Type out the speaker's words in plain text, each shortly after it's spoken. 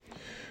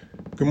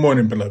Good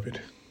morning,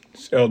 beloved.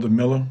 It's Elder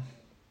Miller,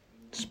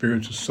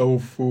 Spiritual Soul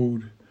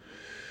Food,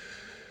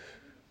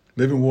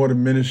 Living Water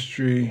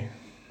Ministry,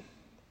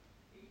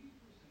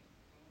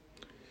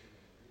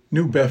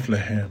 New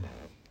Bethlehem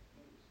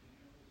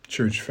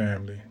Church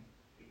family.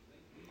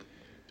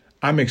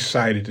 I'm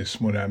excited this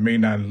morning. I may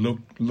not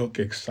look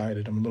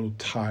excited. I'm a little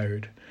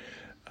tired.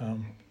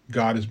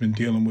 God has been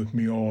dealing with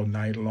me all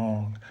night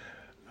long.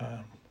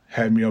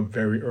 Had me up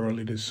very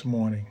early this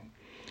morning.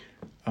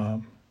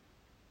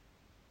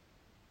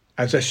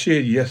 As I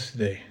shared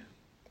yesterday,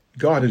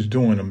 God is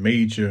doing a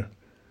major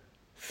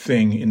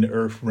thing in the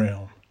earth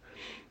realm,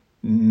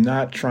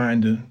 not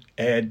trying to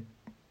add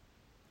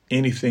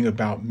anything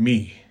about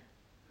me,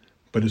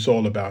 but it's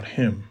all about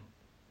him.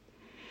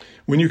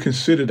 When you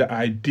consider the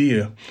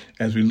idea,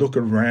 as we look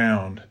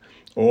around,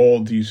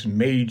 all these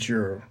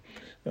major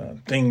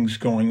things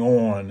going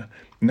on,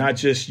 not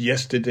just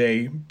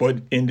yesterday,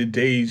 but in the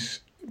days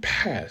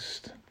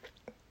past.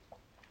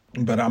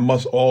 But I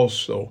must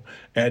also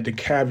add the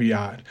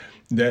caveat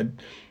that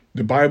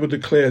the Bible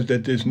declares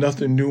that there's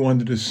nothing new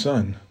under the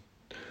sun.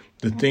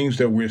 The things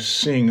that we're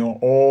seeing are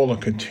all a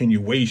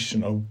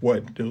continuation of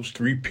what? Those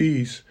 3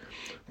 P's: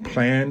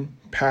 plan,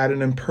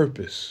 pattern, and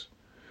purpose.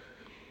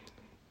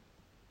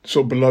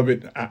 So,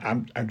 beloved,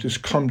 I've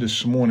just come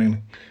this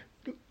morning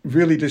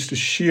really just to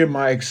share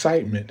my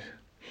excitement.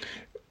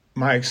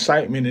 My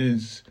excitement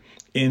is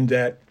in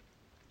that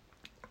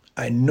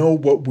I know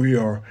what we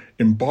are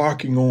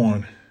embarking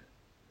on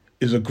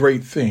is a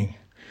great thing,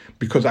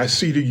 because I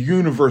see the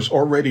universe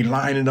already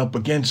lining up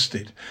against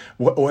it.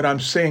 What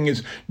I'm saying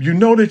is, you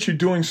know that you're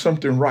doing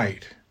something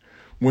right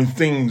when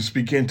things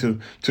begin to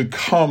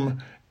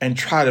come and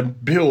try to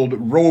build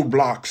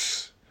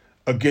roadblocks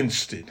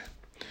against it.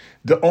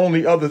 The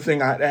only other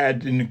thing I'd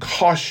add in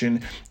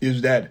caution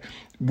is that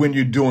when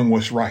you're doing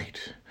what's right,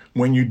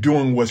 when you're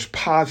doing what's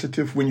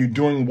positive, when you're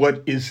doing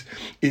what is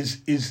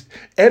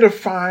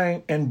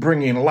edifying and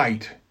bringing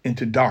light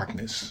into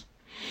darkness.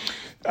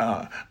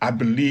 I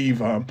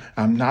believe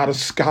I'm not a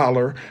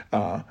scholar,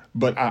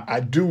 but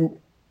I do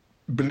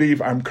believe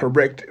I'm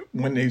correct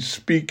when they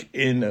speak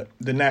in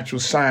the natural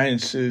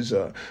sciences,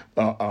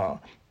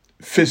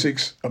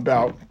 physics,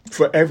 about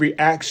for every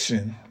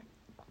action,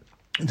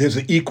 there's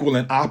an equal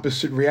and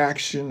opposite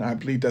reaction. I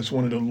believe that's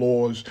one of the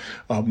laws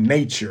of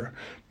nature.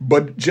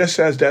 But just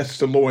as that's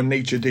the law of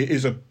nature, there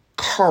is a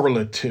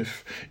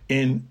correlative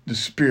in the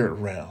spirit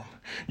realm.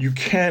 You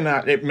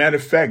cannot, matter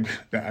of fact,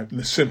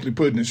 simply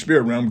put, in the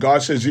spirit realm,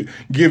 God says,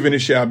 given it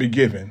shall be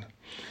given.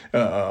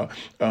 What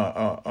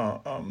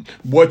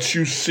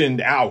you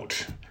send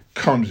out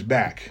comes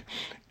back.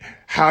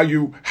 How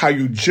you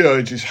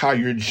judge is how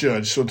you're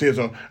judged. So there's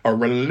a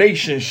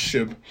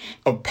relationship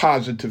of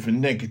positive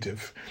and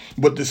negative.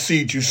 What the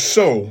seed you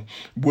sow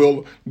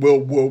will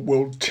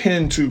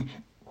tend to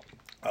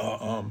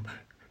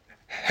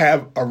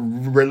have a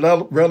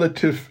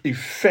relative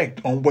effect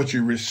on what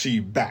you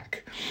receive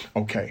back.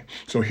 Okay,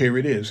 so here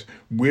it is.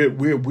 We're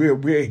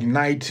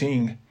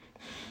igniting.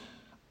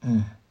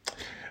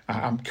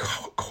 I'm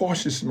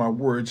cautious in my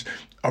words.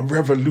 A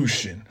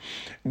revolution.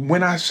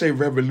 When I say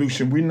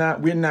revolution,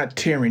 we're not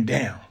tearing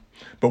down,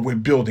 but we're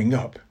building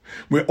up.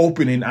 We're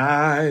opening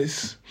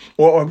eyes,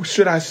 or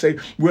should I say,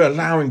 we're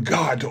allowing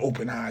God to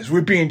open eyes.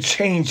 We're being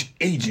change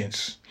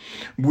agents.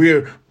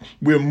 We're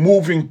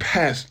moving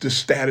past the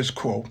status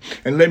quo.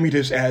 And let me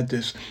just add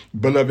this,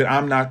 beloved,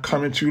 I'm not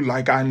coming to you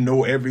like I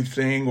know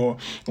everything or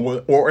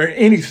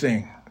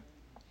anything,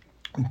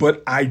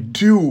 but I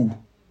do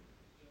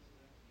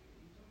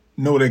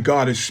know that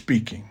God is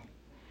speaking.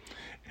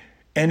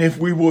 And if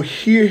we will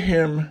hear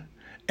him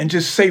and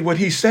just say what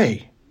he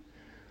say,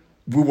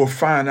 we will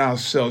find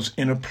ourselves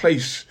in a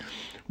place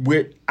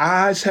where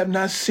eyes have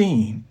not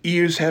seen,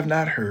 ears have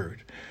not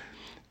heard.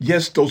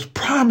 Yes, those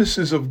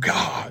promises of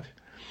God.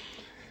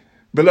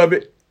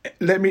 Beloved,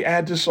 let me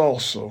add this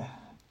also.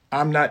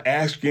 I'm not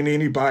asking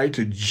anybody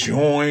to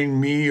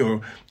join me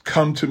or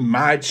come to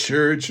my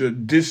church or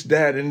this,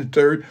 that, and the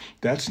third.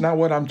 That's not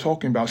what I'm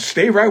talking about.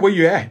 Stay right where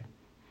you're at.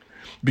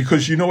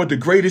 Because you know what? The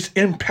greatest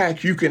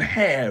impact you can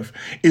have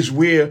is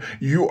where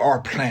you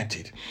are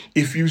planted.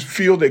 If you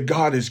feel that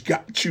God has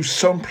got you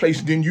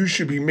someplace, then you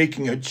should be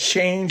making a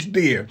change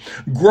there.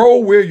 Grow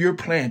where you're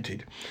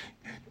planted.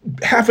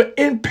 Have an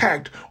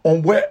impact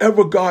on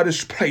wherever God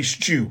has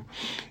placed you.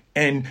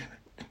 And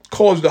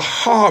cause the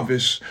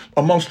harvest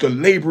amongst the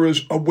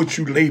laborers of what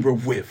you labor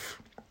with.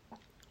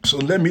 So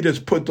let me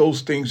just put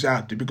those things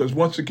out there, because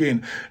once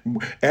again,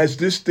 as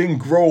this thing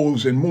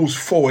grows and moves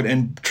forward,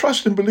 and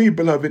trust and believe,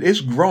 beloved,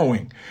 it's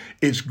growing.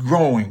 It's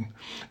growing.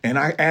 And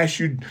I ask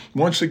you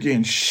once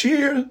again,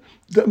 share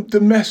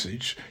the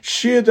message,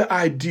 share the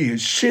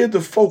ideas, share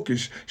the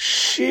focus,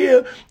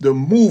 share the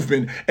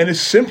movement. And it's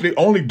simply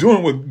only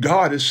doing what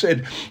God has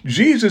said.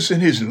 Jesus in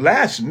his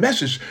last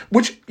message,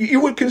 which you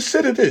would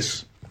consider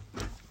this,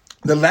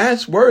 the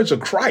last words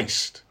of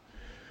Christ.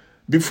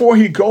 Before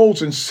he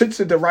goes and sits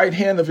at the right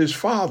hand of his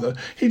Father,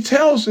 he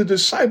tells the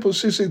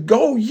disciples, he says,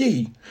 go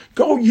you,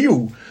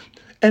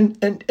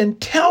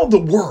 and tell the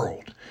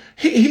world.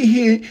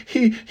 He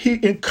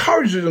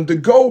encourages them to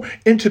go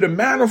into the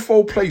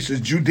manifold places,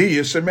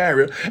 Judea,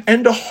 Samaria,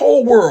 and the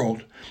whole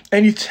world.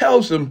 And he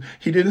tells them,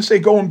 he didn't say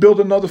go and build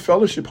another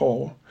fellowship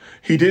hall.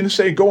 He didn't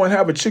say go and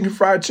have a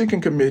fried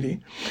chicken committee.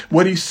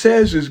 What he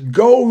says is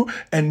go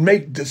and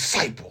make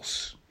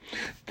disciples,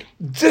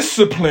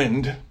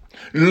 disciplined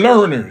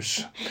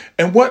learners.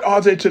 And what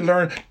are they to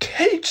learn?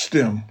 Teach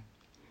them.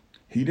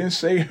 He didn't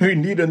say we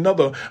need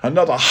another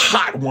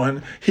hot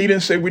one. He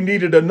didn't say we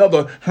needed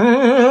another,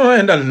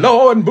 and the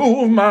Lord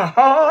moved my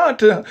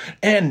heart,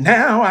 and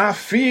now I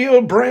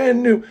feel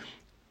brand new.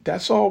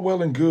 That's all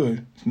well and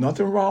good. There's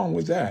nothing wrong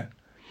with that.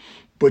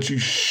 But you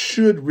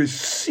should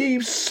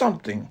receive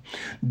something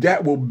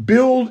that will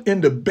build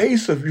in the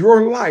base of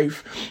your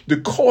life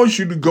to cause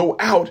you to go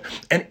out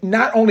and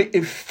not only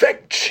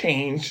effect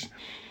change,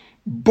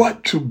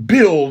 but to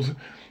build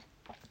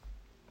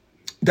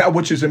that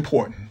which is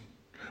important.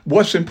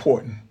 What's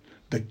important?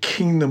 The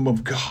kingdom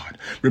of God.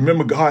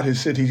 Remember, God has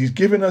said he's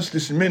given us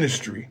this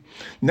ministry,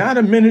 not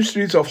a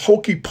ministry of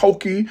hokey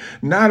pokey,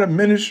 not a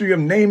ministry of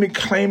name it,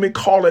 claim it,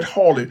 call it,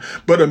 haul it,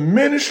 but a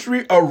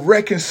ministry of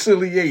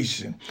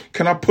reconciliation.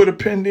 Can I put a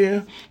pin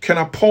there? Can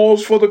I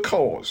pause for the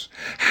cause?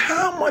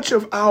 How much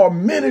of our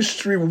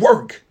ministry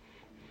work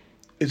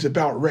is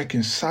about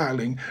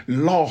reconciling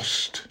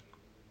lost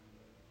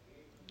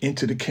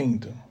into the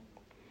kingdom?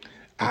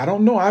 I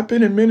don't know. I've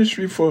been in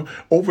ministry for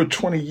over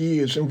 20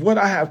 years, and what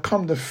I have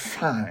come to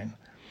find,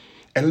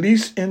 at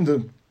least in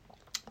the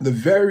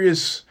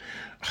various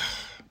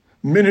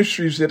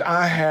ministries that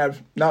I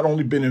have not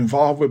only been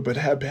involved with, but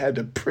have had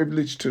the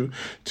privilege to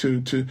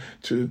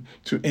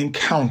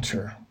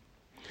encounter,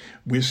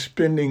 we're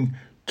spending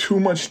too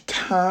much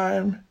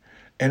time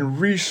and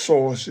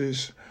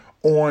resources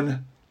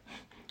on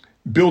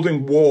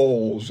building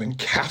walls and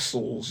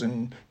castles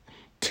and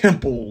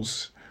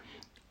temples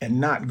and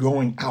not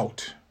going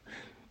out.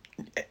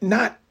 And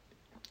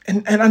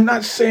I'm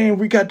not saying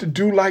we got to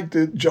do like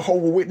the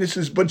Jehovah's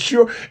Witnesses, but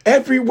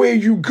everywhere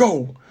you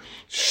go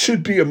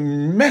should be a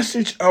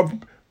message of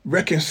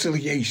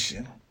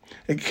reconciliation.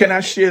 And can I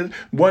share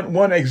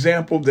one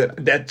example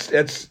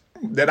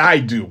that I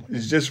do?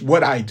 It's just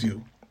what I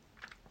do.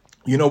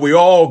 You know, we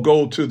all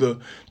go to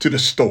the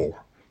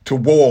store, to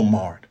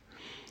Walmart.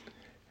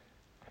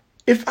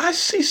 If I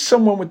see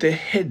someone with their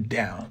head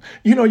down,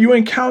 you know, you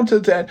encounter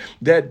that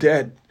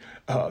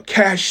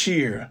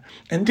cashier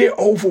and they're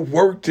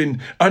overworked and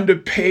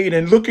underpaid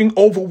and looking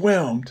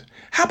overwhelmed.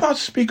 How about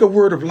speak a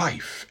word of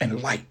life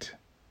and light?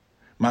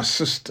 My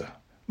sister,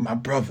 my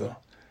brother,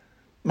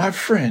 my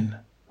friend,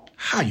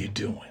 how you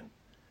doing?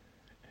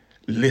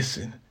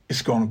 Listen,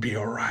 it's going to be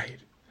all right.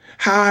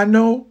 How I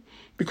know?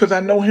 Because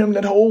I know him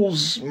that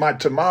holds my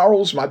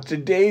tomorrows, my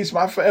todays,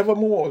 my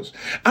forevermores.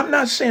 I'm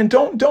not saying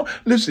don't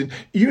listen.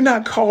 You're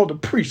not called to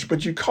preach,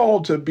 but you're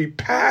called to be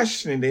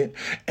passionate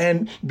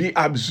and be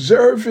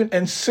observant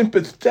and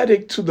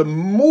sympathetic to the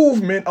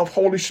movement of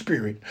Holy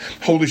Spirit.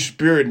 Holy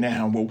Spirit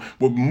now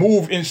will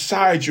move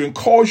inside you and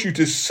cause you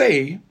to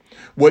say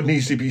what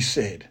needs to be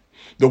said.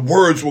 The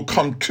words will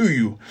come to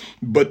you,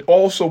 but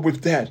also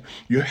with that,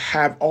 you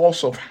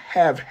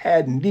have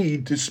had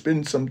need to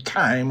spend some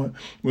time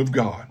with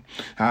God.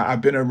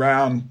 I've been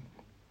around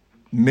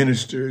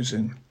ministers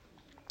and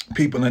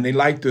people, and they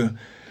like to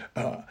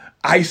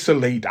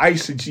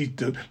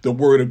eisegete the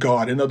word of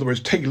God. In other words,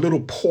 take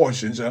little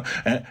portions,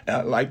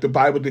 like the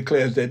Bible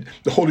declares that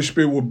the Holy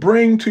Spirit will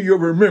bring to your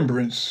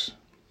remembrance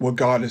what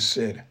God has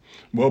said.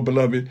 Well,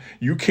 beloved,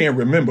 you can't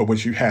remember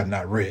what you have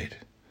not read.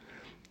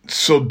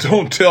 So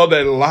don't tell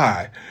that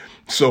lie.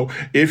 So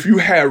if you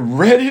have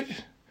read it,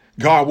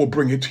 God will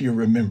bring it to your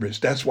remembrance.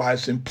 That's why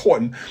it's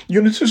important.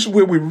 You know, this is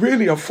where we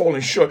really are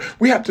falling short.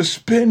 We have to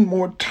spend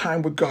more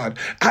time with God.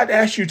 I'd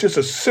ask you just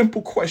a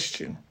simple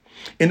question.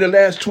 In the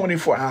last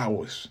 24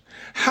 hours,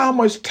 how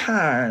much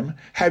time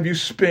have you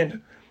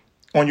spent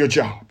on your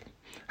job?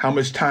 How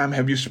much time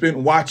have you spent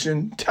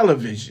watching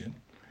television?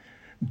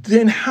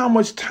 Then how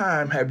much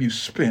time have you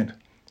spent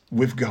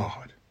with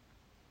God?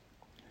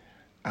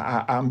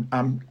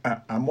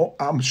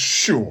 I'm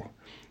sure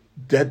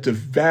that the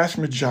vast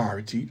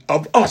majority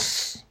of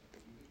us,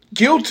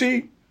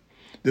 guilty,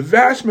 the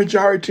vast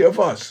majority of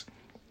us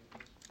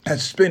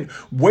has spent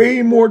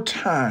way more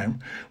time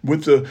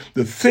with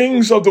the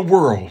things of the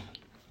world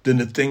than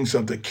the things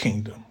of the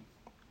kingdom.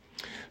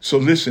 So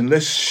listen,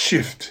 let's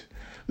shift.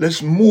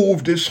 Let's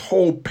move this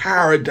whole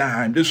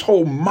paradigm, this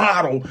whole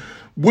model,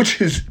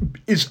 which is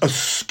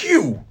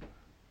askew.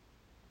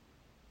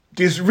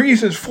 There's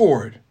reasons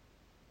for it.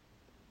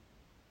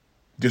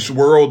 This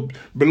world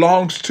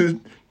belongs to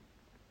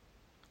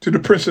the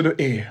prince of the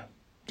air.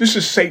 This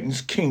is Satan's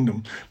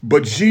kingdom.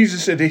 But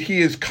Jesus said that he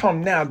has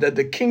come now, that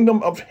the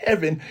kingdom of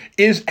heaven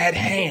is at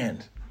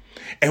hand.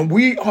 And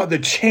we are the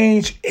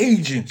change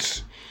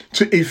agents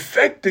to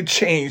effect the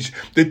change,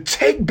 to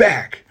take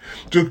back,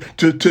 to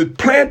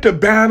plant the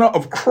banner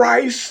of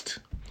Christ.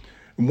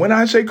 When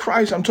I say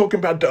Christ, I'm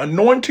talking about the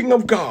anointing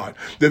of God,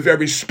 the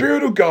very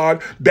Spirit of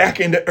God back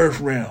in the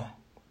earth realm.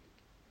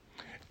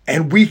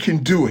 And we can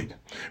do it.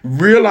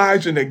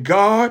 Realizing that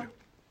God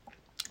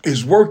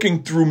is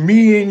working through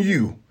me and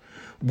you.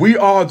 We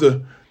are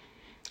the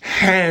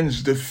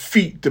hands, the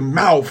feet, the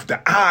mouth,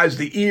 the eyes,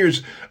 the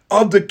ears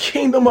of the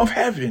kingdom of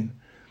heaven.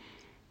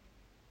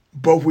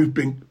 But we've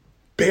been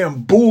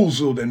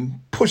bamboozled and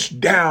pushed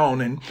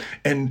down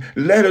and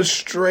led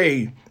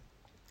astray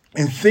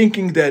in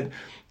thinking that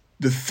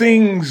the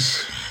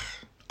things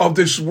of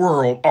this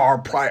world are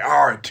a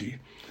priority.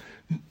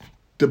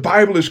 The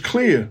Bible is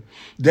clear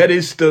that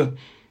it's the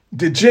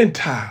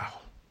Gentile.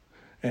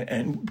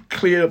 And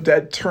clear up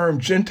that term,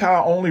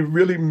 Gentile only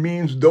really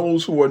means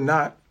those who are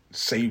not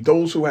saved,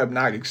 those who have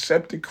not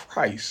accepted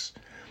Christ,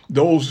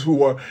 those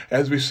who are,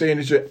 as we say in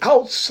the church,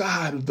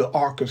 outside of the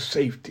ark of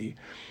safety.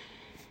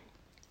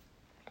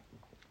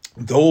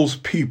 Those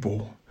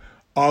people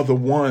are the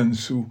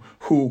ones who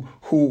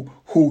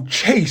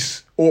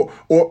chase, or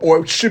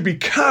it should be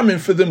common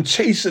for them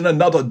chasing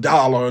another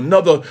dollar,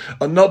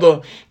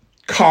 another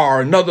car,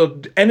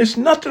 and it's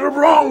nothing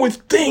wrong with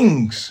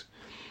things.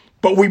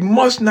 But we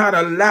must not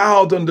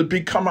allow them to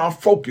become our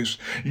focus.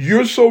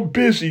 You're so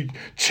busy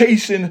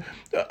chasing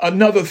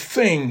another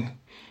thing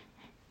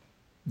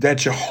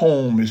that your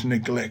home is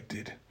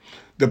neglected.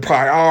 The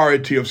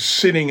priority of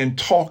sitting and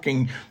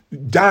talking,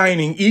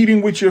 dining,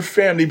 eating with your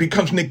family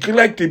becomes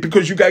neglected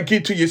because you got to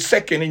get to your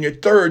second and your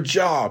third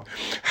job.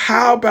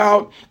 How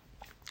about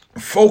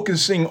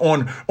focusing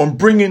on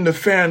bringing the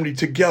family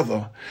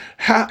together?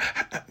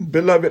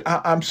 Beloved,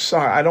 I'm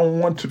sorry. I don't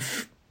want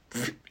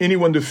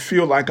anyone to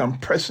feel like I'm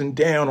pressing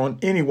down on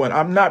anyone.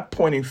 I'm not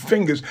pointing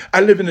fingers.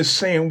 I live in the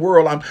same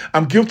world.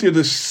 I'm guilty of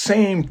the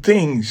same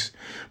things.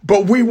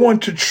 But we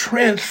want to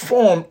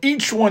transform,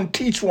 each one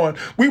teach one.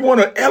 We want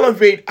to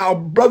elevate our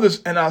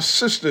brothers and our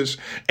sisters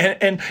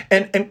and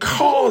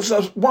cause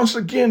us once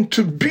again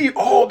to be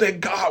all that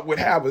God would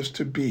have us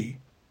to be.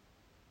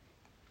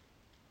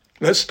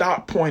 Let's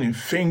stop pointing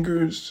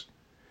fingers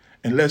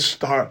and let's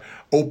start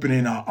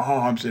opening our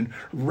arms and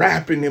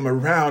wrapping them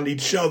around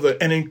each other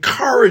and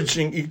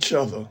encouraging each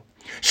other,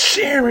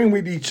 sharing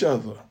with each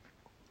other,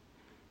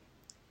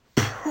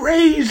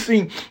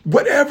 praising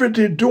whatever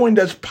they're doing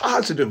that's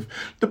positive.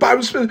 The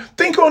Bible says,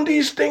 think on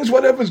these things,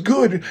 whatever's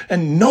good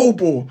and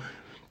noble.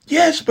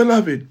 Yes,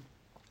 beloved,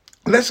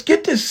 let's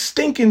get this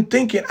stinking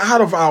thinking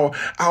out of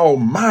our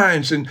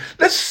minds and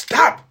let's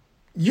stop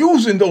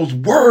using those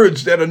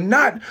words that are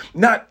not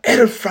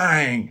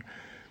edifying.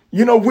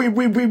 You know,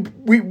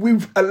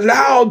 we've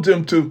allowed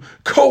them to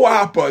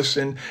co-opt us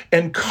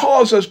and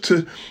cause us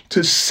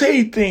to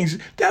say things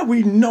that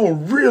we know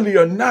really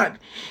are not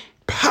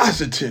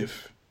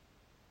positive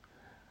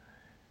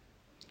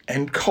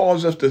and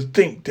cause us to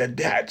think that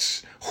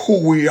that's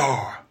who we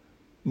are.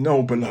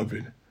 No,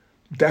 beloved,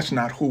 that's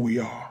not who we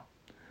are.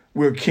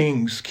 We're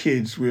king's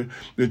kids. We're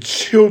the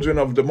children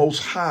of the Most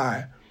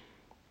High.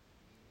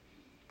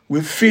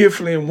 We're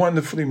fearfully and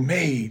wonderfully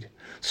made.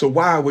 So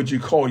why would you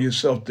call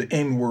yourself the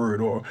N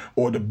word or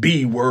the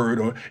B word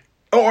or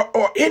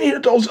any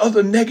of those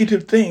other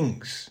negative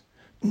things?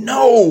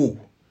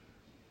 No,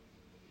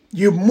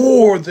 you're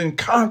more than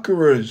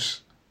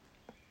conquerors.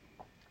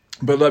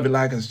 Beloved,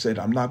 like I said,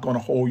 I'm not going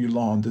to hold you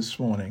long this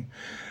morning.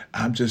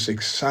 I'm just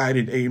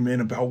excited,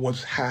 amen, about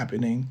what's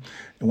happening.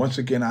 And once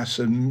again, I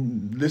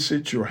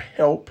solicit your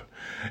help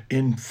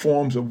in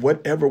forms of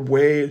whatever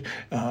way,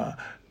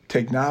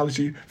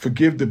 technology.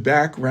 Forgive the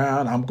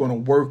background. I'm going to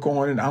work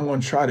on it. I'm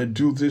going to try to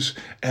do this,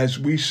 as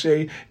we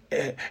say,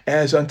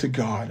 as unto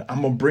God.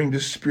 I'm going to bring the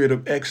spirit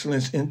of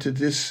excellence into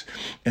this,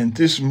 and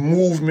this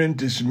movement,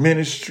 this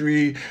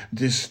ministry,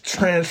 this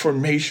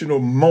transformational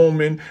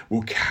moment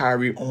will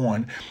carry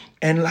on.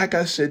 And like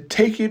I said,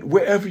 take it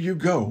wherever you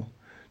go.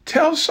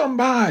 Tell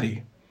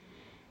somebody.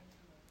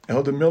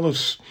 Elder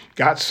Miller's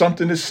got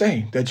something to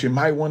say that you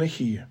might want to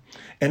hear.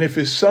 And if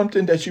it's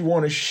something that you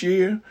want to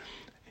share,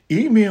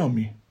 email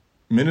me.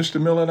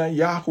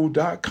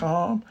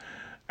 ministermiller@yahoo.com.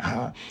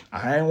 I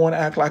ain't want to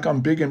act like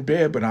I'm big and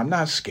bad, but I'm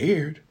not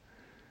scared,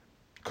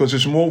 because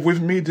there's more with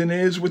me than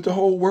there is with the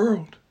whole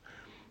world.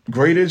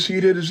 Greater is he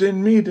that is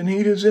in me than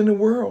he that is in the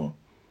world.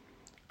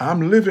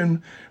 I'm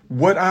living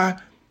what I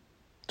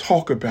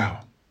talk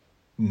about.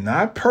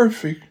 Not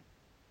perfect,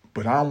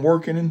 but I'm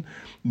working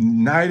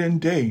night and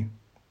day.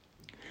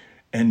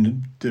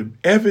 And the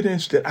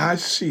evidence that I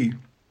see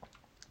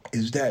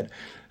is that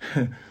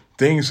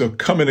things are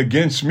coming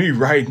against me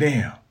right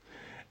now.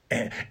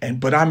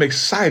 But I'm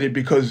excited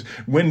because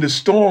when the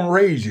storm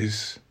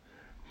rages,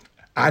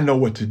 I know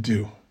what to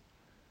do.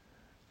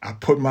 I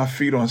put my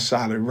feet on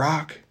solid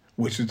rock,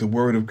 which is the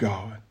word of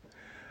God.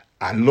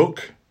 I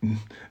look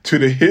to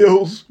the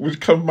hills, which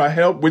come my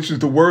help, which is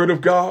the word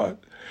of God.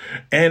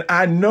 And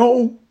I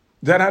know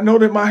that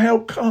my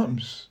help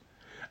comes.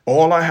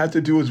 All I have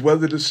to do is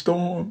weather the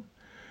storm,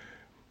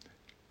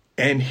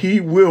 and he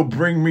will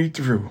bring me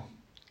through.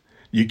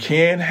 You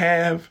can't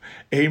have,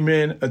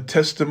 amen, a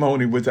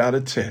testimony without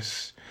a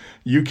test.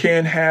 You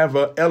can't have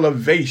an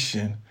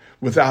elevation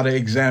without an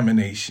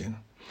examination.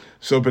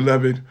 So,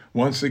 beloved,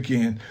 once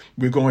again,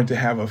 we're going to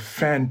have a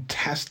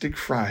fantastic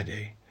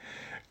Friday,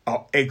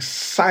 an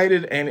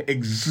excited and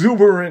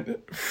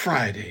exuberant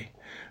Friday,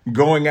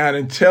 going out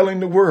and telling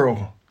the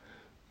world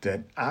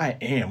that I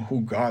am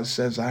who God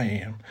says I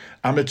am.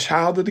 I'm a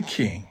child of the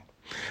King.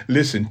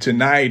 Listen,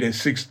 tonight at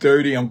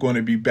 6:30, I'm going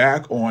to be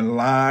back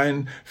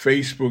online,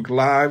 Facebook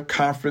Live,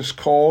 conference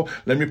call.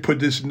 Let me put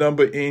this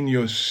number in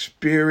your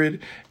spirit.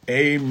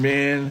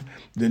 Amen.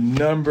 The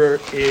number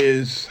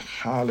is,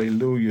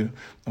 hallelujah.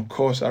 Of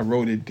course, I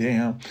wrote it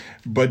down.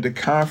 But the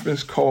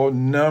conference call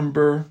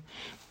number,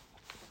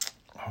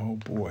 oh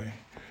boy.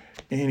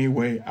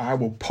 Anyway, I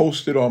will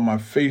post it on my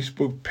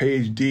Facebook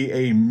page,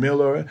 D.A.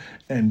 Miller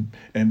and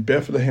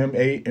Bethlehem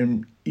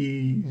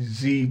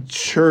AMEZ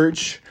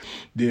Church.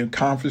 The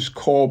conference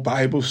call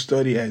Bible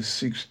study at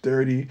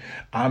 6:30.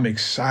 I'm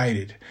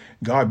excited.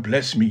 God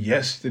blessed me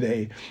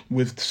yesterday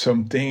with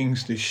some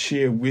things to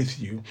share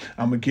with you.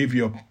 I'm going to give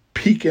you a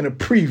peek and a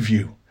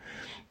preview.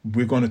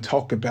 We're going to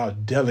talk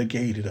about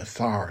delegated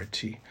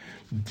authority.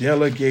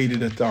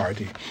 Delegated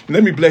authority.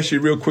 Let me bless you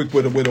real quick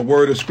with a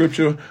word of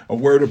scripture, a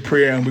word of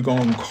prayer, and we're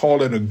going to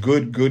call it a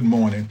good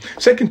morning.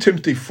 2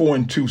 Timothy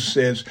 4:2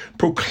 says,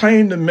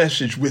 proclaim the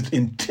message with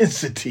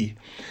intensity.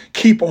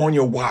 Keep on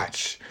your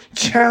watch.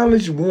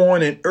 Challenge,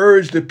 warn, and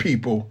urge the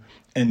people,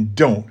 and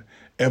don't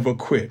ever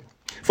quit.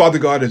 Father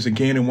God, as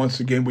again and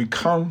once again we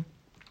come,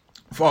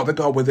 Father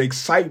God, with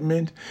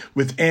excitement,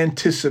 with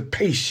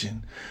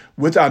anticipation,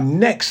 with our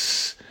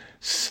necks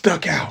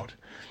stuck out,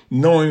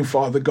 knowing,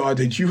 Father God,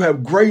 that you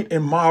have great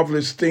and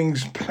marvelous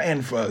things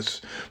planned for us.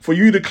 For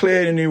you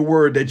declared in your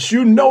word that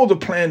you know the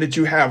plan that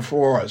you have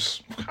for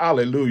us.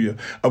 Hallelujah.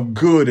 Of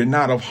good and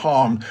not of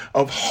harm,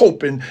 of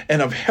hope and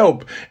of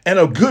help and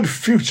a good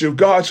future,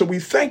 God. So we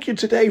thank you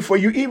today, for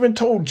you even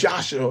told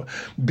Joshua,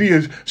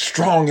 be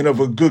strong and of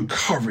a good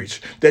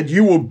courage, that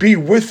you will be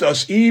with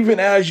us even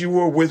as you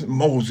were with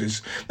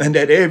Moses, and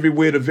that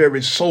everywhere the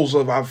very soles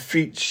of our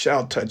feet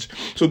shall touch.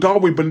 So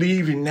God, we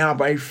believe in now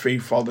by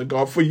faith, Father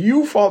God, for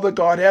you, Father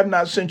God, have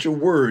not sent your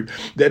word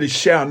that it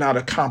shall not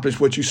accomplish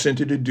what you sent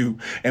it to do.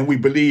 And we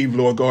believe,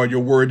 Lord God, your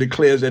word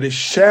declares that it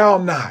shall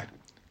not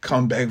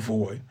come back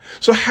void.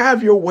 So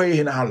have your way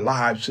in our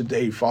lives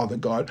today, Father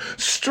God.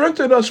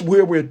 Strengthen us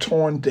where we're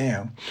torn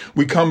down.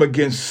 We come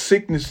against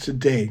sickness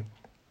today.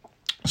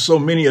 So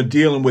many are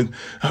dealing with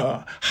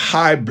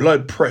high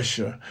blood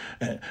pressure,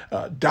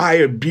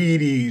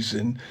 diabetes,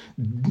 and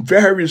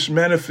various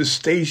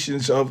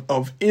manifestations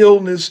of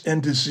illness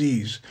and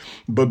disease.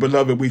 But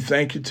beloved, we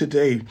thank you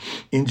today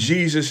in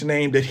Jesus'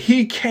 name that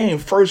he came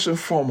first and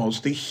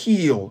foremost to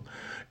heal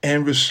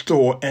and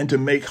restore and to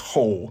make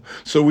whole.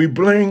 So we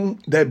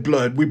bring that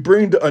blood, we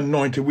bring the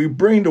anointing, we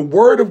bring the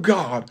word of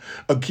God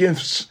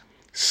against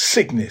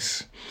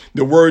sickness.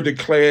 The word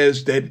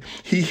declares that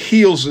he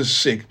heals the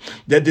sick,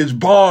 that there's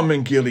balm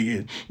in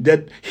Gilead,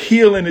 that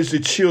healing is the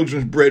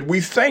children's bread.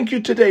 We thank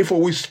you today, for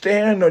we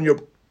stand on your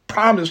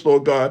promise,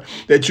 Lord God,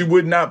 that you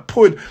would not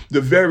put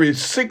the very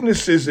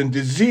sicknesses and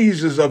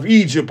diseases of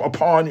Egypt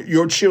upon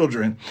your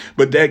children,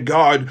 but that,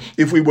 God,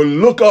 if we will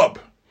look up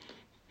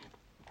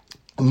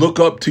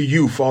to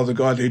you, Father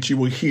God, that you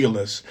will heal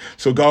us.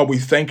 So, God, we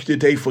thank you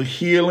today for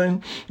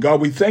healing. God,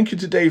 we thank you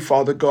today,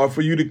 Father God,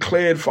 for you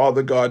declared,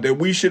 Father God, that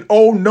we should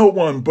owe no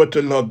one but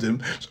to love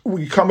them. So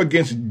we come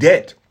against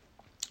debt.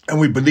 And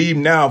we believe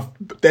now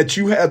that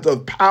you have the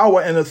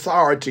power and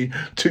authority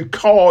to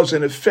cause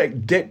and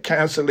effect debt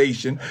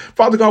cancellation.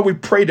 Father God, we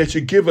pray that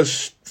you give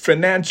us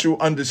financial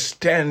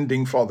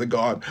understanding, Father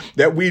God,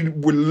 that we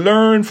will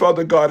learn,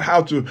 Father God,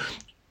 how to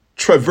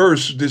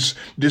traverse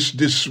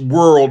this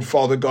world,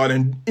 Father God,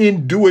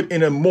 and do it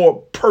in a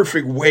more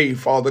perfect way,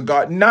 Father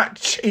God, not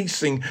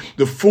chasing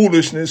the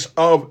foolishness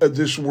of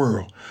this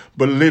world,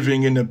 but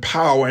living in the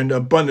power and the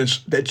abundance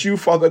that you,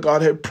 Father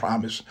God, have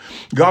promised.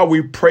 God,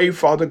 we pray,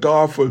 Father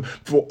God,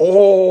 for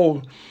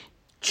all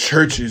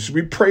churches.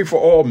 We pray for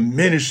all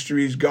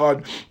ministries,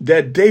 God,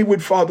 that they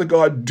would, Father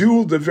God,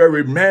 do the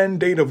very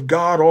mandate of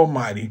God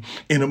Almighty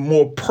in a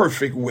more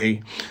perfect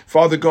way.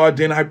 Father God,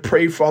 then I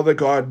pray, Father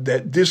God,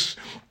 that this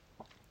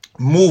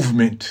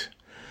movement,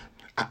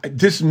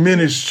 this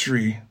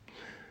ministry,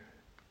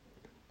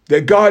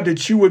 that God,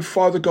 that you would,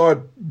 Father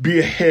God, be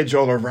a hedge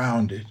all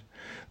around it.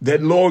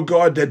 That, Lord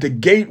God, that the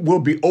gate will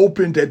be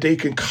open, that they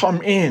can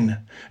come in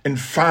and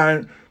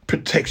find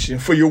protection.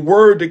 For your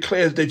word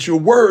declares that your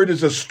word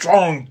is a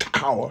strong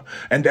tower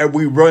and that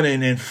we run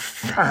in and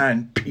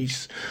find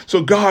peace.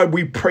 So God,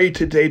 we pray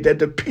today that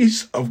the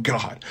peace of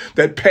God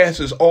that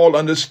passes all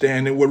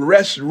understanding will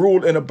rest,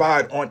 rule, and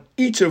abide on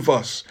each of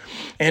us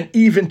and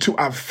even to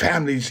our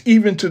families,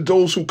 even to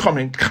those who come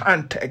in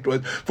contact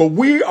with. For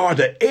we are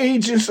the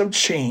agents of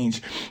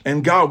change.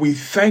 And God, we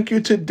thank you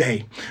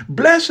today.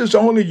 Bless as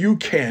only you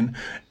can,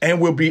 and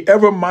will be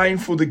ever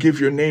mindful to give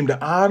your name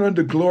the honor,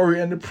 the glory,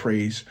 and the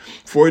praise.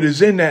 For it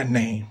is in that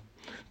name,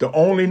 the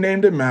only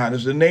name that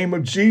matters, the name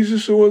of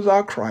Jesus, who is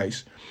our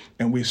Christ.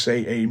 And we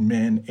say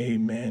amen,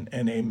 amen,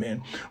 and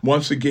amen.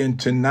 Once again,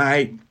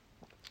 tonight,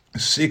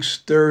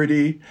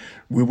 6:30,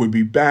 we will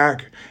be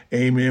back,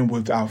 amen,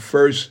 with our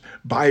first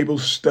Bible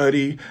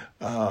study,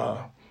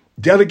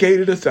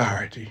 delegated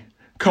authority.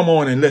 Come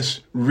on and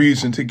let's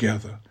reason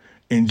together.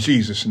 In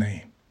Jesus'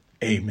 name,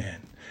 amen.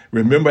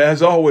 Remember,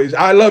 as always,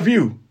 I love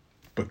you,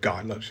 but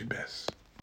God loves you best.